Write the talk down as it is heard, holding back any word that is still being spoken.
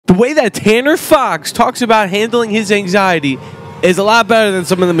The way that Tanner Fox talks about handling his anxiety is a lot better than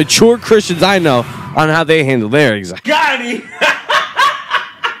some of the mature Christians I know on how they handle their anxiety. Got him!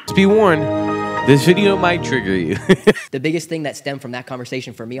 Just be warned, this video might trigger you. The biggest thing that stemmed from that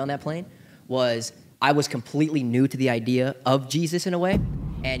conversation for me on that plane was I was completely new to the idea of Jesus in a way.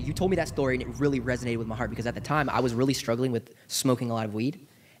 And you told me that story and it really resonated with my heart because at the time I was really struggling with smoking a lot of weed.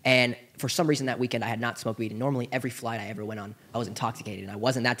 And for some reason that weekend I had not smoked weed. And normally every flight I ever went on, I was intoxicated and I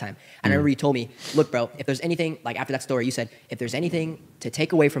wasn't that time. And I remember you told me, look, bro, if there's anything, like after that story, you said, if there's anything to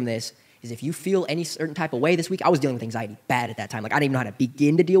take away from this, is if you feel any certain type of way this week, I was dealing with anxiety bad at that time. Like I didn't even know how to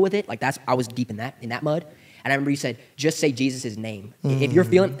begin to deal with it. Like I was deep in that mud. And I remember you said, just say Jesus' name. If you're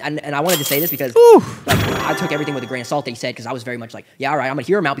feeling, and I wanted to say this because like, I took everything with a grain of salt that he said because I was very much like, yeah, all right, I'm going to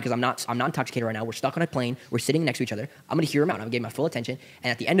hear him out because I'm not intoxicated right now. We're stuck on a plane. We're sitting next to each other. I'm going to hear him out. I'm going to give my full attention. And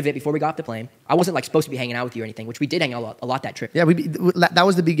at the end of it, before we got off the plane, I wasn't like supposed to be hanging out with you or anything, which we did hang out a lot that trip. Yeah, that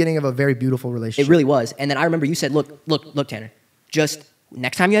was the beginning of a very beautiful relationship. It really was. And then I remember you said, look, Tanner, just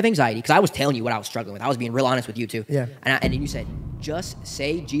next time you have anxiety, because I was telling you what I was struggling with. I was being real honest with you too. Yeah. And then you said, just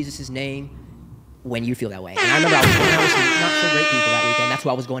say Jesus' name when you feel that way. And I remember I was going out with some not so great people that weekend. That's who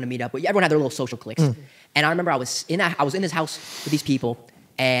I was going to meet up with. Everyone had their little social cliques. And I remember I was in this house with these people,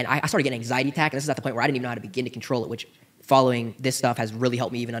 and I started getting an anxiety attack. And this is at the point where I didn't even know how to begin to control it, which following this stuff has really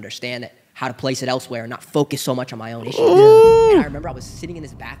helped me even understand that how to place it elsewhere and not focus so much on my own issues. And I remember I was sitting in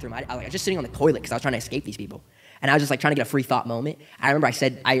this bathroom. I was just sitting on the toilet because I was trying to escape these people. And I was just like trying to get a free thought moment. I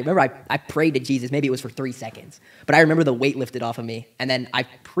remember I prayed to Jesus. Maybe it was for 3 seconds. But I remember the weight lifted off of me. And then I'm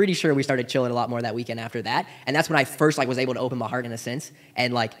pretty sure we started chilling a lot more that weekend after that. And that's when I first like was able to open my heart in a sense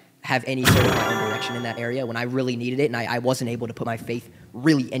and like have any sort of my own direction in that area when I really needed it. And I wasn't able to put my faith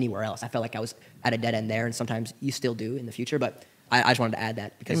really anywhere else. I felt like I was at a dead end there. And sometimes you still do in the future. But I just wanted to add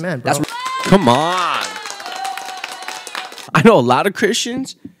that because that's Come on. I know a lot of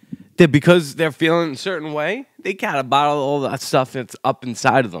Christians that because they're feeling a certain way, they gotta bottle all that stuff that's up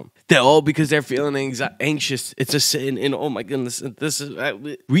inside of them. They're all because they're feeling anxious. It's a sin, and oh my goodness, this is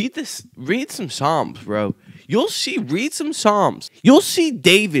read some Psalms, bro. You'll see, read some Psalms. You'll see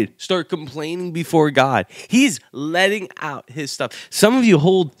David start complaining before God. He's letting out his stuff. Some of you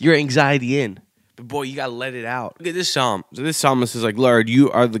hold your anxiety in. But boy, you gotta let it out. Look at this psalm. So this psalmist is like, Lord,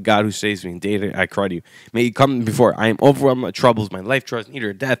 you are the God who saves me. In day I cry to you. May you come before I am overwhelmed with troubles. My life draws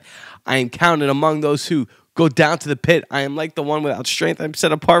near to death. I am counted among those who go down to the pit. I am like the one without strength. I'm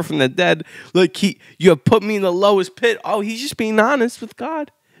set apart from the dead. Look, you have put me in the lowest pit. Oh, he's just being honest with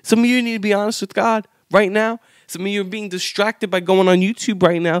God. Some of you need to be honest with God right now. Some of you are being distracted by going on YouTube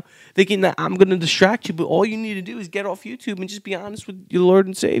right now, thinking that I'm going to distract you. But all you need to do is get off YouTube and just be honest with your Lord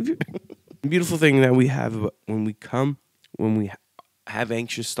and Savior. The beautiful thing that we have when we have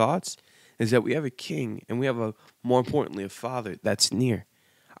anxious thoughts is that we have a king and we have more importantly, a father that's near.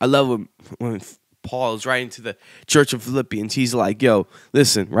 I love when Paul is writing to the church of Philippians. He's like, yo,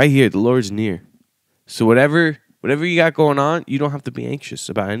 listen, right here, the Lord's near. So whatever you got going on, you don't have to be anxious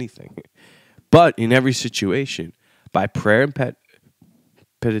about anything. But in every situation, by prayer and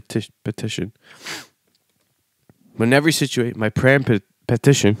petition, but in every situation, by prayer and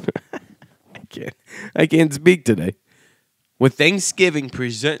petition, I can't speak today. With thanksgiving,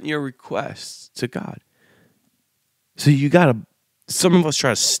 present your requests to God. So some of us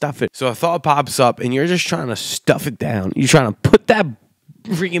try to stuff it. So a thought pops up and you're just trying to stuff it down. You're trying to put that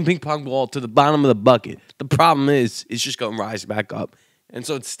freaking ping pong ball to the bottom of the bucket. The problem is, it's just going to rise back up. And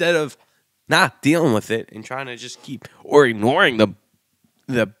so instead of not dealing with it and trying to just keep or ignoring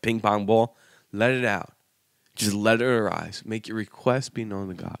the ping pong ball, let it out. Just let it arise. Make your request be known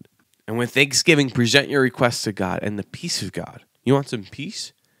to God. And with thanksgiving, present your requests to God and the peace of God. You want some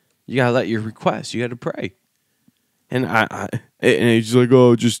peace? You got to let your request. You got to pray. And and it's like,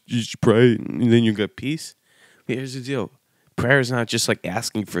 oh, just pray and then you get peace. But here's the deal. Prayer is not just like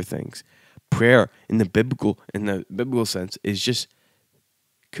asking for things. Prayer in the biblical sense is just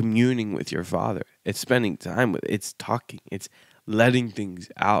communing with your Father. It's spending time with it. It's talking. It's letting things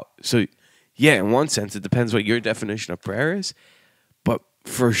out. So yeah, in one sense, it depends what your definition of prayer is. But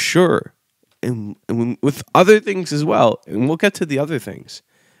for sure, and with other things as well, and we'll get to the other things,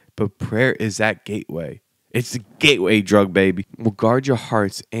 but prayer is that gateway. It's the gateway drug, baby. Well, guard your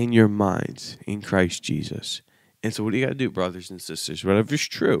hearts and your minds in Christ Jesus. And so what do you got to do, brothers and sisters? Whatever's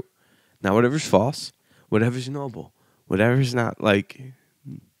true, not whatever's false, whatever's noble, whatever's not like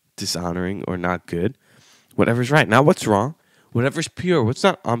dishonoring or not good, whatever's right, not what's wrong, whatever's pure, what's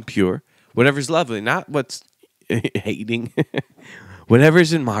not impure, whatever's lovely, not what's hating, whatever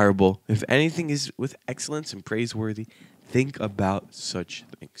is admirable, if anything is with excellence and praiseworthy, think about such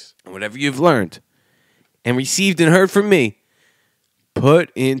things. And whatever you've learned and received and heard from me,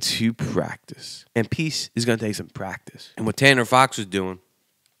 put into practice. And peace is going to take some practice. And what Tanner Fox was doing,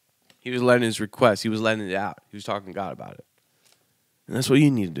 he was letting his request, he was letting it out. He was talking to God about it. And that's what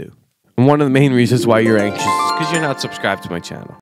you need to do. And one of the main reasons why you're anxious is because you're not subscribed to my channel.